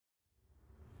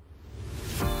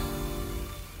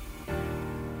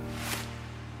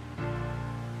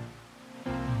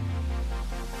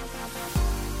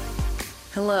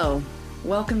Hello,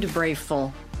 welcome to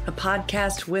Braveful, a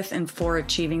podcast with and for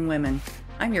achieving women.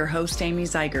 I'm your host, Amy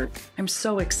Zeigert. I'm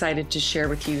so excited to share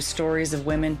with you stories of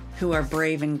women who are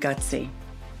brave and gutsy.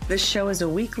 This show is a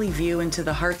weekly view into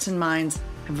the hearts and minds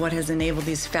of what has enabled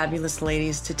these fabulous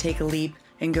ladies to take a leap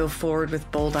and go forward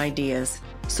with bold ideas.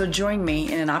 So join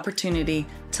me in an opportunity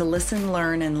to listen,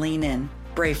 learn, and lean in,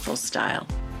 Braveful style.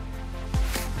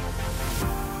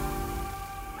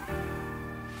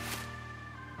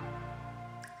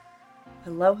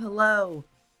 Hello, hello.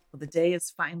 Well, the day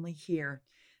is finally here.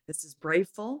 This is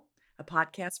Braveful, a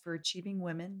podcast for achieving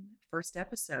women, first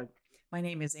episode. My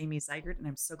name is Amy Zeigert, and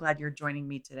I'm so glad you're joining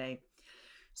me today.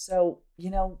 So,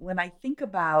 when I think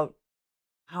about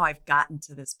how I've gotten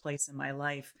to this place in my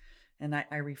life, and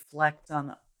I reflect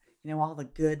on, all the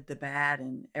good, the bad,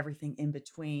 and everything in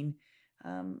between,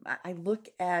 I look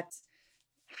at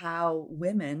how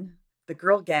women, the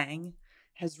girl gang,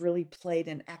 has really played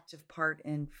an active part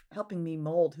in helping me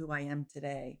mold who I am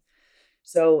today.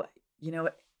 So, you know,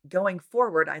 going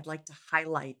forward, I'd like to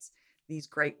highlight these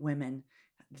great women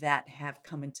that have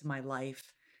come into my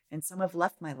life, and some have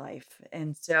left my life.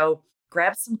 And so,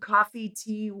 grab some coffee,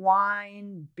 tea,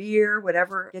 wine, beer,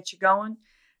 whatever gets you going,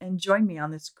 and join me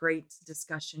on this great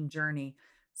discussion journey.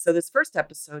 So, this first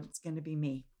episode, it's going to be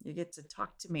me. You get to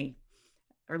talk to me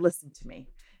or listen to me.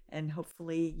 And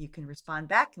hopefully you can respond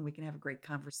back and we can have a great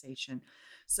conversation.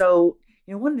 So,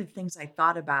 one of the things I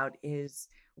thought about is,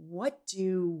 what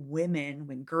do women,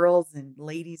 when girls and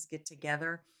ladies get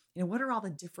together, what are all the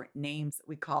different names that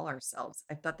we call ourselves?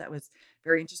 I thought that was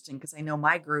very interesting because I know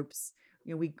my groups,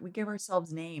 we give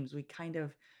ourselves names. We kind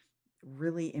of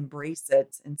really embrace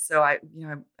it. And so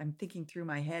I'm thinking through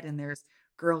my head, and there's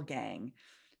girl gang,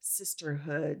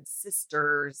 sisterhood,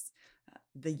 sisters,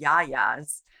 the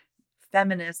yayas,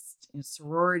 feminist,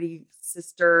 sorority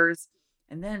sisters,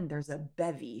 and then there's a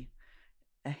bevy,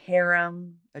 a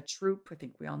harem, a troop. I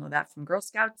think we all know that from Girl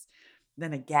Scouts.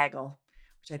 Then a gaggle,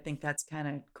 which I think that's kind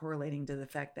of correlating to the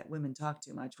fact that women talk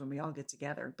too much when we all get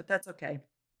together, but that's okay.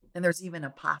 And there's even a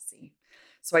posse.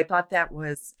 So I thought that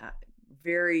was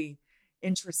very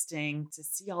interesting to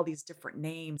see all these different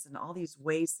names and all these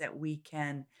ways that we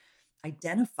can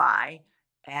identify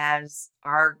as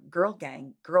our girl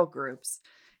gang, girl groups.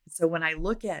 So when I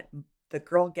look at the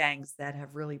girl gangs that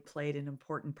have really played an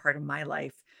important part of my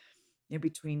life,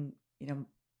 between,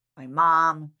 my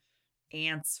mom,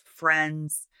 aunts,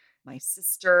 friends, my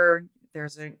sister,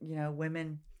 there's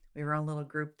women, we have our own little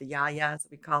group, the Yayas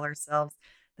that we call ourselves.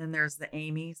 Then there's the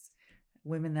Amy's,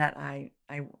 women that I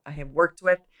have worked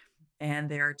with, and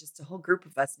they're just a whole group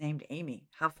of us named Amy.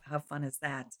 How fun is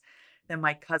that? Then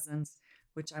my cousins,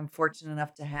 which I'm fortunate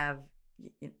enough to have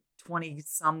 20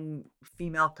 some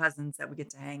female cousins that we get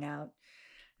to hang out.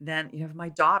 Then you have my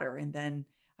daughter, and then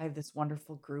I have this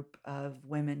wonderful group of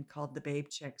women called the Babe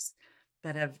Chicks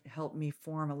that have helped me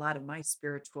form a lot of my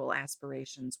spiritual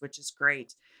aspirations, which is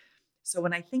great. So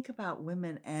when I think about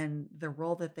women and the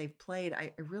role that they've played,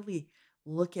 I really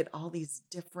look at all these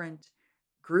different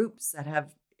groups that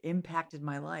have impacted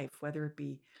my life, whether it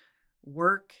be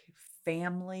work,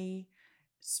 family,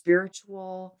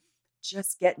 spiritual,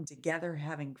 just getting together,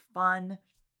 having fun.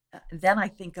 Then I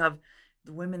think of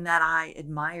the women that I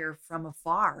admire from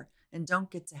afar and don't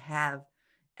get to have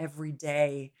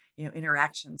everyday,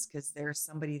 interactions because there's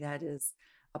somebody that is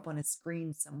up on a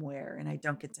screen somewhere and I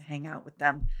don't get to hang out with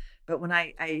them. But when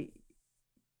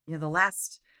the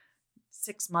last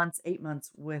 6 months, 8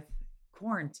 months with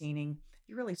quarantining,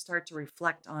 you really start to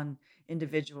reflect on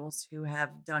individuals who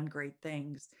have done great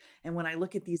things. And when I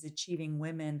look at these achieving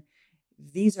women,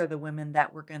 these are the women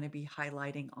that we're going to be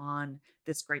highlighting on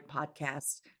this great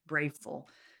podcast, Braveful.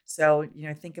 So,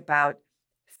 think about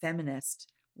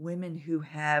feminist women who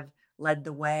have led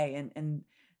the way. And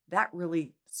that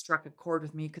really struck a chord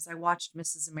with me because I watched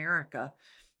Mrs. America,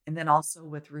 and then also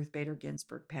with Ruth Bader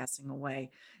Ginsburg passing away.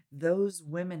 Those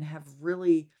women have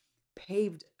really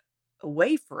paved a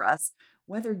way for us,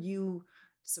 whether you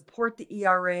support the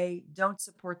ERA, don't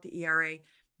support the ERA.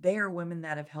 They are women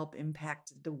that have helped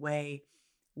impact the way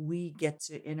we get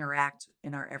to interact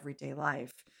in our everyday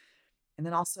life. And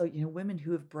then also, women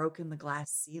who have broken the glass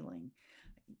ceiling.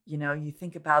 You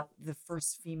think about the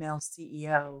first female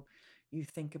CEO, you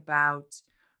think about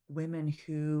women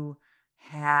who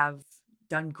have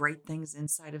done great things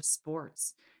inside of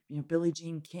sports, Billie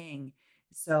Jean King.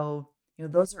 So,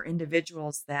 those are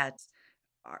individuals that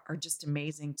are just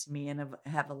amazing to me and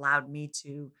have allowed me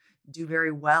to do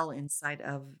very well inside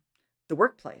of the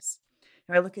workplace.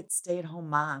 I look at stay-at-home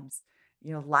moms,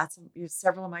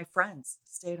 several of my friends,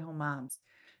 stay-at-home moms.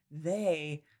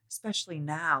 They, especially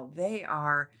now, they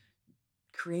are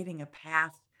creating a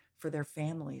path for their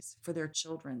families, for their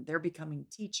children. They're becoming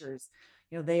teachers.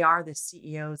 They are the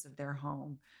CEOs of their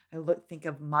home. Think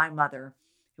of my mother,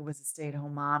 who was a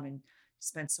stay-at-home mom and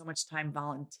spent so much time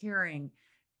volunteering,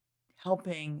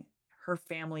 helping her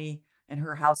family and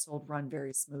her household run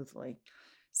very smoothly.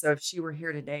 So if she were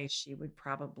here today, she would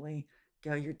probably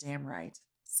go, "You're damn right."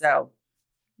 So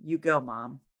you go,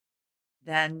 mom.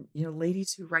 Then,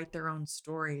 ladies who write their own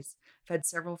stories. I've had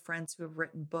several friends who have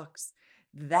written books.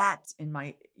 That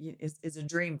is a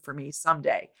dream for me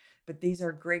someday. But these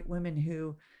are great women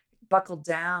who buckled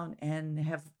down and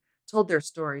have told their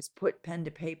stories, put pen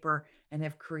to paper, and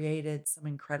have created some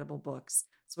incredible books.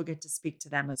 So we'll get to speak to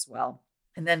them as well.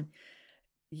 And then,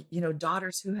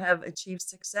 daughters who have achieved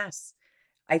success.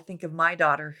 I think of my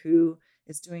daughter who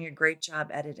is doing a great job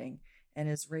editing and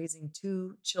is raising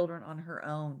two children on her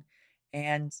own,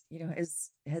 and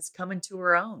has come into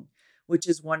her own, which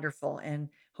is wonderful, and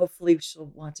hopefully she'll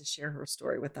want to share her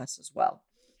story with us as well.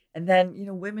 And then,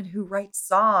 women who write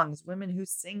songs, women who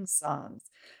sing songs,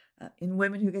 and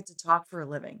women who get to talk for a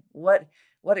living. What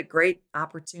a great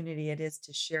opportunity it is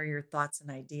to share your thoughts and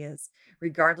ideas,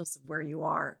 regardless of where you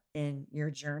are in your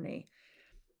journey.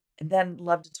 And then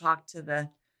love to talk to the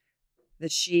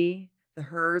she, the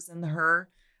hers, and the her.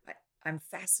 I'm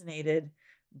fascinated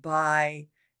by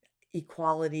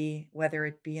equality, whether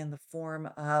it be in the form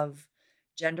of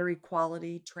gender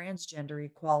equality, transgender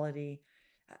equality.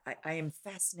 I am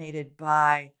fascinated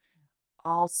by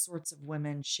all sorts of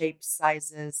women, shapes,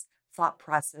 sizes, thought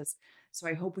process. So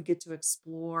I hope we get to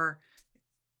explore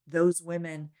those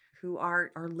women who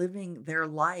are living their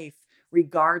life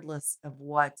regardless of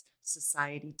what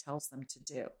society tells them to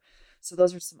do. So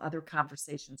those are some other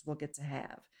conversations we'll get to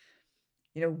have.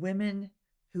 Women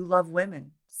who love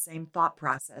women, same thought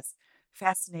process.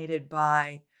 Fascinated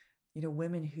by,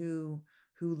 women who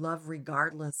love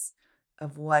regardless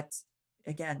of what,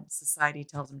 again, society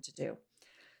tells them to do.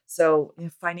 So,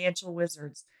 financial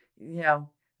wizards, you know,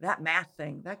 that math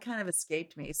thing, that kind of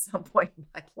escaped me at some point in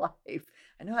my life.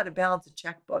 I know how to balance a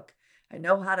checkbook. I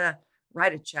know how to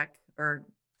write a check or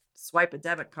swipe a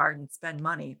debit card and spend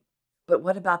money. But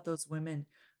what about those women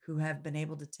who have been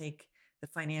able to take the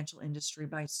financial industry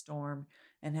by storm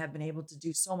and have been able to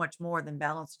do so much more than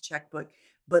balance a checkbook,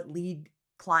 but lead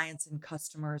clients and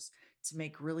customers to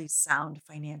make really sound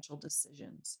financial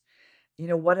decisions?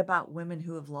 What about women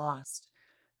who have lost?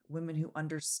 Women who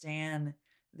understand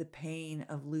the pain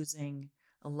of losing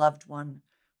a loved one,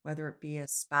 whether it be a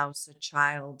spouse, a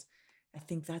child. I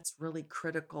think that's really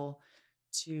critical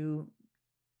to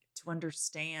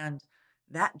understand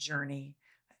that journey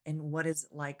and what is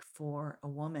it like for a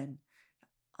woman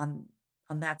on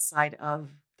that side of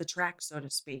the track, so to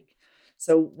speak.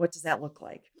 So what does that look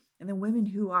like? And then women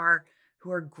who are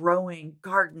growing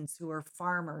gardens, who are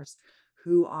farmers,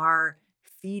 who are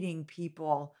feeding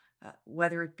people,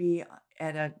 whether it be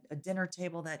at a dinner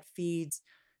table that feeds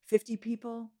 50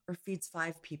 people or feeds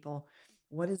 5 people.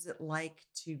 What is it like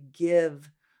to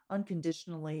give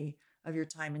unconditionally of your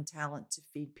time and talent to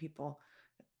feed people?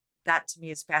 That to me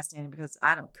is fascinating because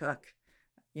I don't cook.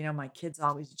 My kids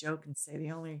always joke and say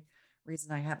the only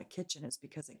reason I have a kitchen is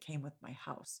because it came with my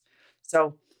house.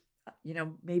 So,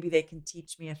 maybe they can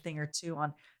teach me a thing or two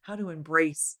on how to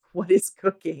embrace what is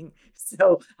cooking.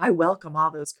 So, I welcome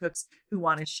all those cooks who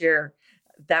want to share.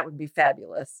 That would be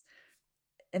fabulous.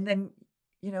 And then,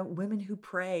 women who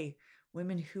pray,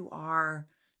 women who are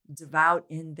devout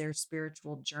in their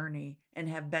spiritual journey and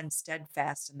have been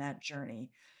steadfast in that journey.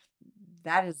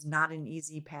 That is not an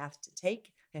easy path to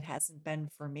take. It hasn't been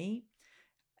for me,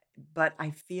 but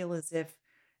I feel as if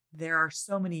there are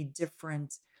so many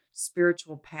different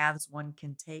spiritual paths one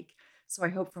can take. So I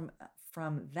hope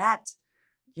from that,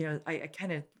 I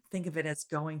kind of think of it as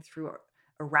going through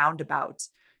a roundabout.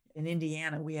 In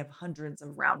Indiana, we have hundreds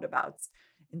of roundabouts.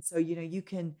 And so, you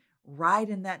can ride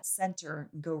in that center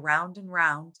and go round and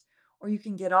round, or you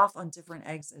can get off on different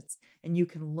exits and you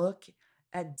can look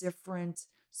at different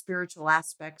spiritual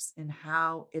aspects and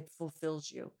how it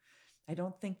fulfills you. I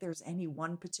don't think there's any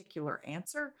one particular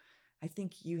answer. I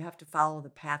think you have to follow the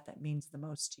path that means the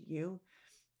most to you.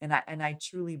 And I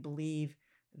truly believe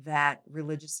that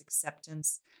religious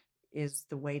acceptance is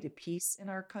the way to peace in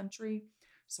our country.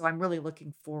 So I'm really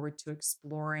looking forward to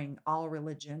exploring all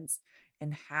religions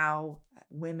and how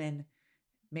women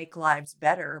make lives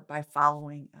better by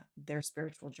following their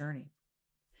spiritual journey.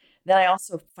 Then I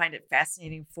also find it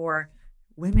fascinating for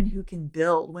women who can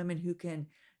build, women who can,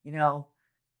 you know,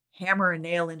 hammer a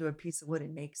nail into a piece of wood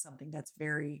and make something that's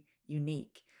very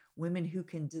unique. Women who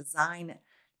can design,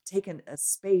 take a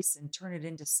space and turn it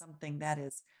into something that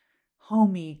is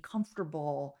homey,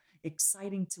 comfortable,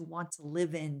 exciting to want to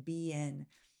live in, be in.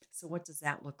 So, what does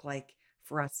that look like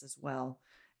for us as well?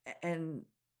 And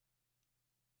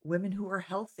women who are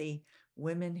healthy,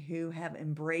 women who have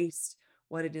embraced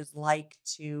what it is like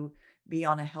to be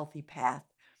on a healthy path,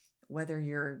 whether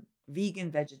you're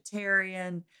vegan,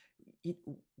 vegetarian, y-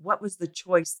 what was the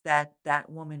choice that that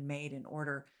woman made in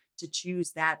order to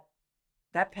choose that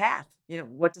path?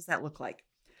 What does that look like?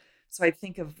 So I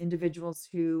think of individuals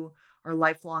who are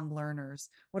lifelong learners.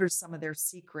 What are some of their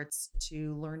secrets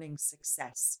to learning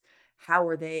success? How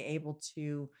are they able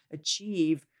to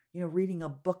achieve, reading a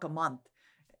book a month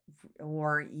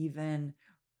or even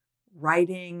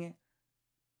writing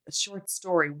a short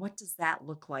story? What does that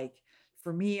look like?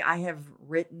 For me, I have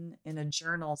written in a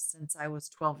journal since I was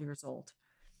 12 years old.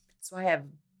 So I have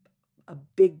a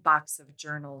big box of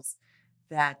journals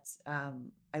that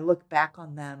I look back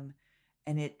on them,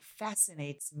 and it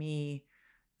fascinates me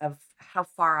of how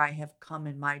far I have come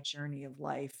in my journey of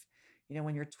life.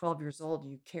 When you're 12 years old,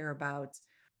 you care about,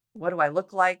 what do I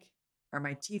look like? Are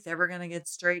my teeth ever going to get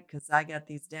straight? Because I got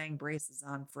these dang braces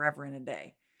on forever and a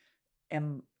day.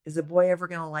 Is a boy ever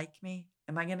going to like me?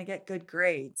 Am I going to get good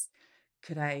grades?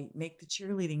 Could I make the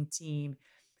cheerleading team?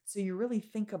 So you really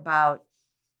think about,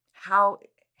 how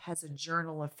has a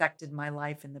journal affected my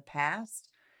life in the past?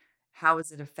 How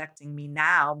is it affecting me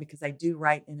now? Because I do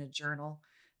write in a journal,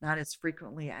 not as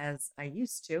frequently as I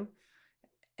used to.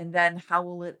 And then how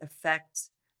will it affect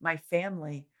my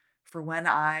family for when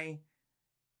I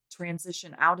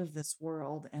transition out of this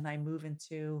world and I move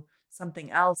into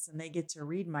something else and they get to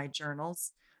read my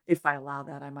journals? If I allow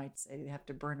that, I might say they have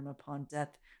to burn them upon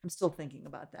death. I'm still thinking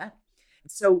about that.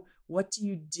 So, what do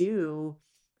you do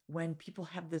when people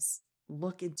have this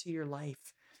look into your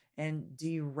life? And do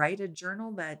you write a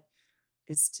journal that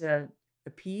is to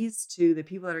appease to the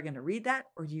people that are going to read that,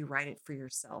 or do you write it for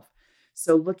yourself?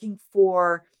 So, looking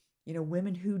for,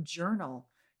 women who journal,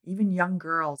 even young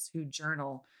girls who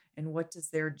journal, and what does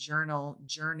their journal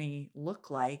journey look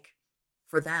like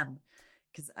for them?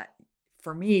 Because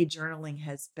for me, journaling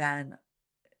has been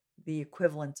the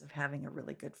equivalent of having a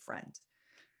really good friend.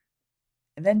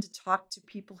 And then to talk to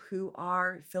people who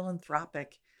are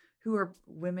philanthropic, who are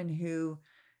women who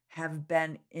have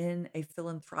been in a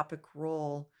philanthropic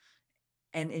role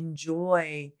and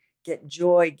get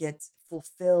joy, get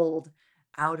fulfilled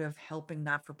out of helping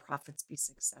not for profits be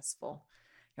successful.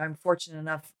 I'm fortunate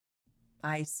enough,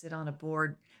 I sit on a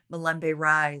board, Malembe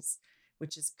Rise,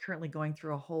 which is currently going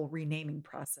through a whole renaming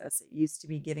process. It used to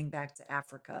be Giving Back to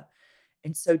Africa.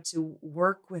 And so to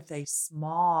work with a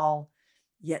small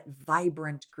yet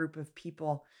vibrant group of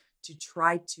people to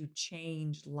try to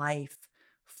change life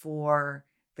for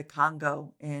the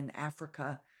Congo in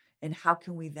Africa, and how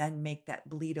can we then make that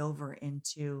bleed over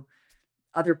into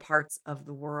other parts of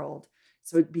the world?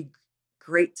 So it'd be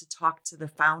great to talk to the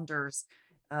founders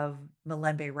of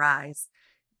Malembe Rise,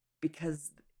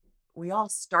 because we all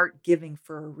start giving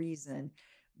for a reason,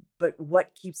 but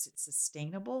what keeps it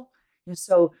sustainable?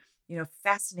 So,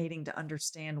 fascinating to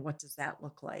understand, what does that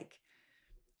look like?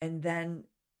 And then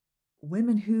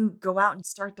women who go out and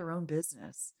start their own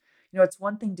business. It's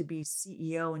one thing to be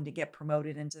CEO and to get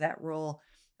promoted into that role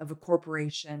of a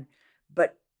corporation,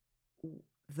 but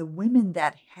the women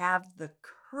that have the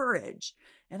courage,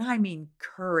 and I mean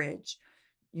courage,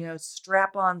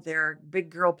 strap on their big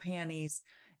girl panties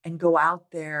and go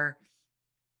out there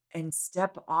and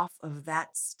step off of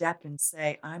that step and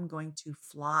say, I'm going to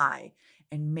fly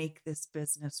and make this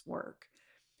business work.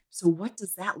 So what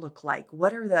does that look like?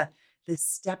 What are the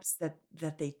steps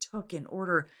that they took in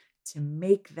order to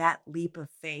make that leap of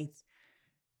faith?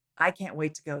 I can't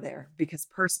wait to go there, because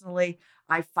personally,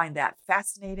 I find that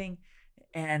fascinating.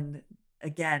 And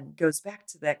again, goes back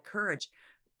to that courage.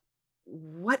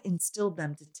 What instilled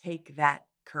them to take that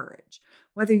courage?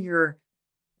 Whether you're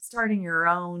starting your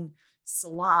own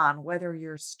salon, whether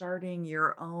you're starting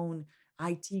your own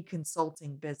IT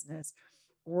consulting business,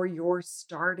 or you're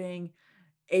starting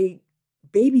a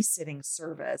babysitting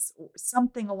service or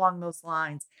something along those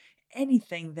lines,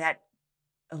 anything that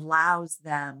allows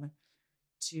them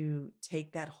to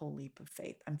take that whole leap of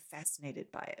faith. I'm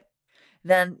fascinated by it.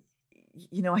 Then,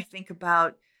 I think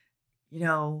about,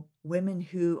 women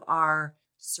who are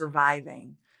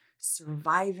surviving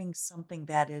something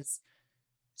that is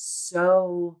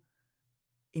so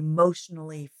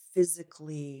emotionally,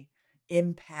 physically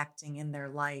impacting in their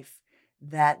life,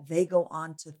 that they go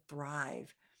on to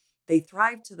thrive. They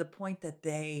thrive to the point that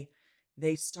they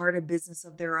start a business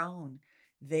of their own.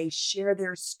 They share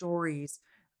their stories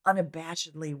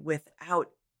unabashedly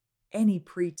without any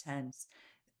pretense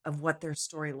of what their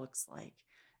story looks like.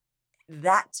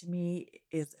 That to me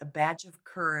is a badge of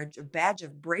courage, a badge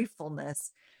of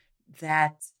bravefulness,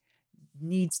 that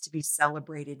needs to be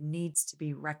celebrated, needs to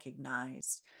be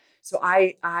recognized. So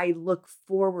I look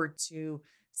forward to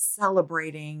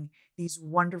celebrating these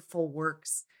wonderful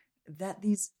works that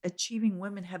these achieving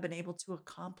women have been able to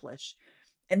accomplish.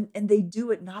 And they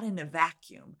do it not in a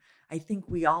vacuum. I think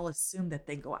we all assume that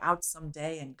they go out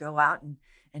someday and go out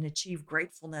and achieve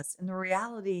gratefulness. And the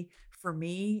reality for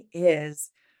me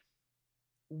is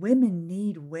women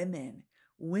need women.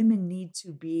 Women need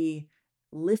to be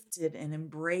lifted and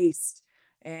embraced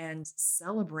and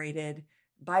celebrated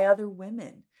by other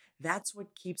women. That's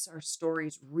what keeps our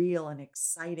stories real and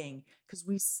exciting because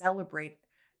we celebrate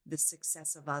the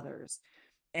success of others.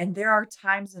 And there are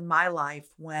times in my life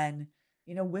when,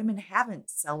 women haven't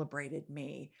celebrated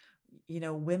me.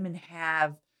 Women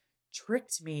have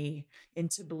tricked me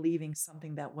into believing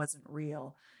something that wasn't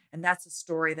real. And that's a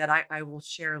story that I will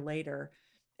share later.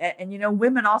 And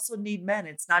women also need men.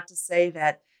 It's not to say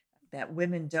that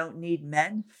women don't need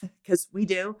men, because we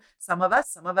do. Some of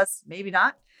us, maybe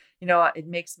not. It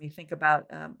makes me think about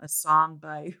a song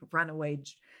by Runaway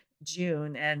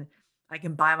June, and I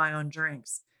can buy my own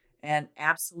drinks. And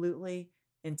absolutely,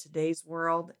 in today's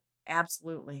world,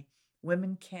 absolutely,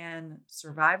 women can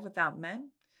survive without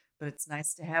men, but it's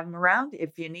nice to have them around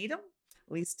if you need them.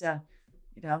 At least,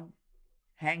 you know,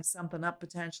 hang something up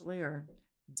potentially, or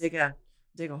dig a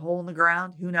hole in the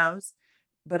ground. Who knows?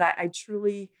 But I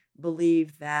truly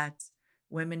believe that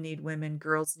women need women,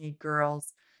 girls need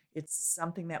girls. It's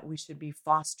something that we should be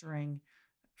fostering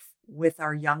with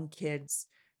our young kids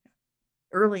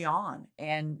early on,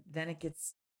 and then it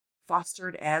gets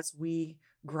fostered as we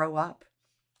grow up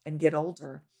and get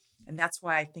older. And that's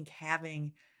why I think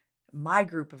having my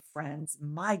group of friends,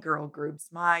 my girl groups,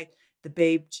 the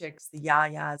babe chicks, the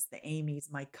yayas, the Amy's,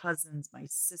 my cousins, my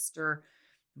sister,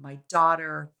 my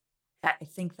daughter, I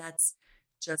think that's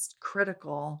just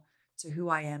critical to who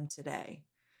I am today.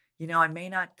 I may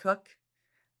not cook,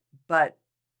 but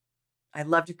I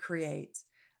love to create.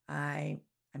 I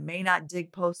may not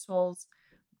dig post holes,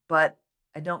 but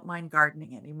I don't mind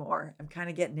gardening anymore. I'm kind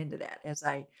of getting into that as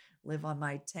I live on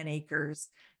my 10 acres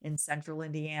in central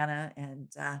Indiana, and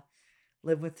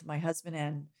live with my husband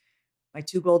and my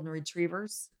two golden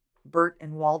retrievers, Bert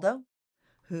and Waldo,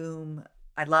 whom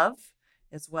I love,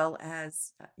 as well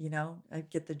as, I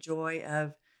get the joy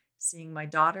of seeing my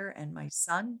daughter and my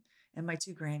son and my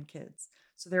two grandkids.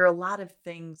 So there are a lot of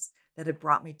things that have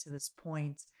brought me to this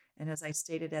point. And as I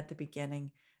stated at the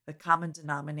beginning, the common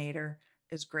denominator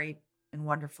is great and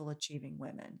wonderful achieving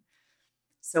women.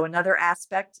 So another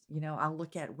aspect, I'll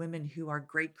look at women who are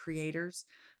great creators,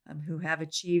 who have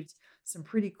achieved some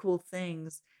pretty cool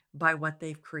things by what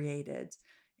they've created.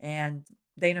 And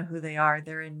they know who they are.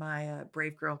 They're in my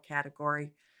Brave Girl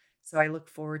category. So I look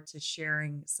forward to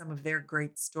sharing some of their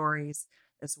great stories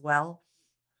as well.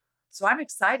 So I'm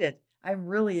excited. I'm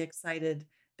really excited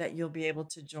that you'll be able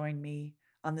to join me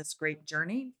on this great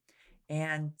journey.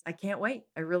 And I can't wait.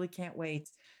 I really can't wait.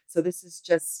 So this is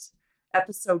just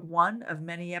episode 1 of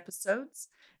many episodes.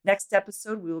 Next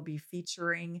episode, we will be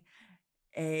featuring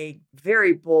a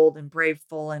very bold and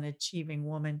braveful and achieving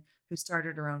woman who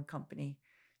started her own company,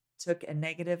 took a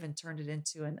negative and turned it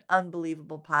into an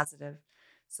unbelievable positive.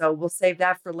 So we'll save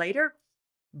that for later,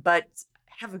 but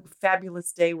have a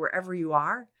fabulous day wherever you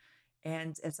are.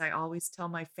 And as I always tell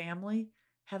my family,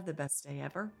 have the best day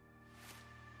ever.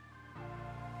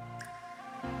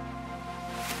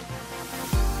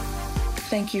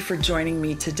 Thank you for joining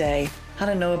me today. I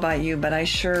don't know about you, but I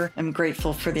sure am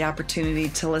grateful for the opportunity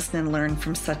to listen and learn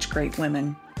from such great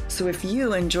women. So if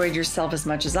you enjoyed yourself as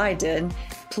much as I did,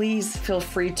 please feel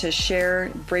free to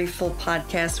share Braveful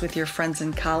Podcast with your friends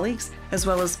and colleagues, as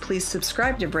well as please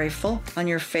subscribe to Braveful on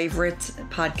your favorite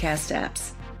podcast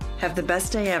apps. Have the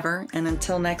best day ever, and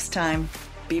until next time,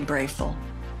 be braveful.